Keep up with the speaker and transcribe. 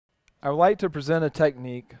I would like to present a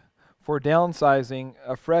technique for downsizing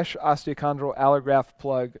a fresh osteochondral allograft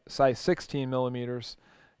plug size 16 millimeters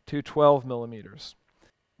to 12 millimeters.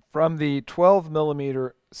 From the 12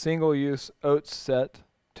 millimeter single-use OATS set,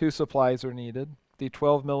 2 supplies are needed: the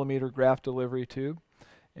 12 millimeter graft delivery tube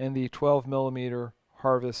and the 12 millimeter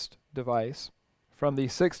harvest device. From the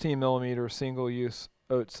 16 millimeter single-use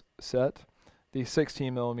OATS set, the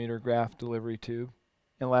 16 millimeter graft delivery tube,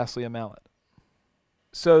 and lastly a mallet.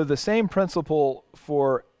 So the same principle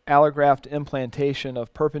for allograft implantation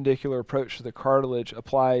of perpendicular approach to the cartilage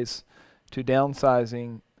applies to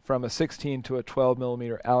downsizing from a 16 to a 12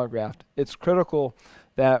 millimeter allograft. It's critical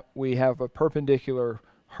that we have a perpendicular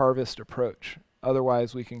harvest approach.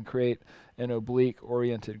 Otherwise we can create an oblique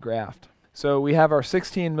oriented graft. So we have our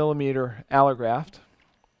 16 millimeter allograft,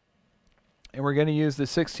 and we're going to use the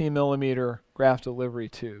 16 millimeter graft delivery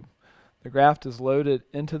tube. The graft is loaded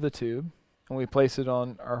into the tube and we place it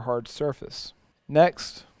on our hard surface.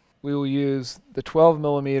 Next, we will use the 12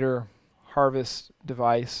 millimeter harvest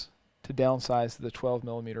device to downsize the 12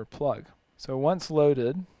 millimeter plug. So once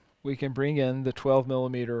loaded, we can bring in the 12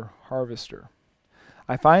 millimeter harvester.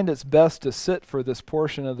 I find it's best to sit for this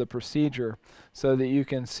portion of the procedure so that you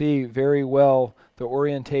can see very well the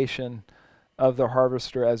orientation of the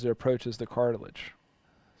harvester as it approaches the cartilage.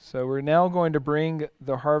 So we're now going to bring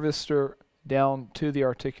the harvester down to the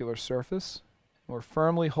articular surface. We're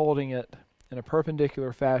firmly holding it in a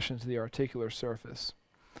perpendicular fashion to the articular surface.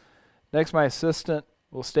 Next, my assistant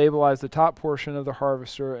will stabilize the top portion of the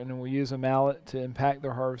harvester, and we'll use a mallet to impact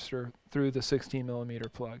the harvester through the 16 millimeter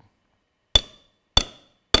plug.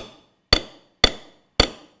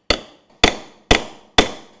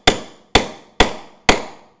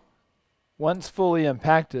 Once fully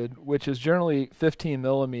impacted, which is generally 15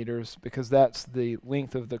 millimeters because that's the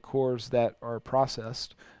length of the cores that are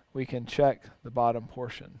processed, we can check the bottom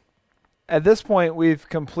portion. At this point, we've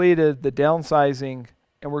completed the downsizing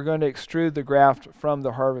and we're going to extrude the graft from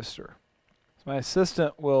the harvester. So my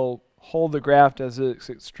assistant will hold the graft as it's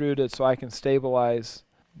extruded so I can stabilize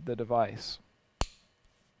the device.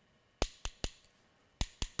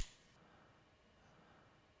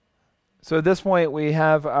 So at this point we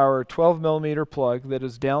have our 12 millimeter plug that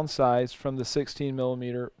is downsized from the 16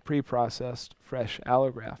 millimeter pre-processed fresh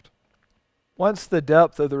allograft. Once the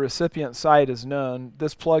depth of the recipient site is known,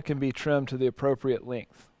 this plug can be trimmed to the appropriate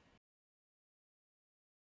length.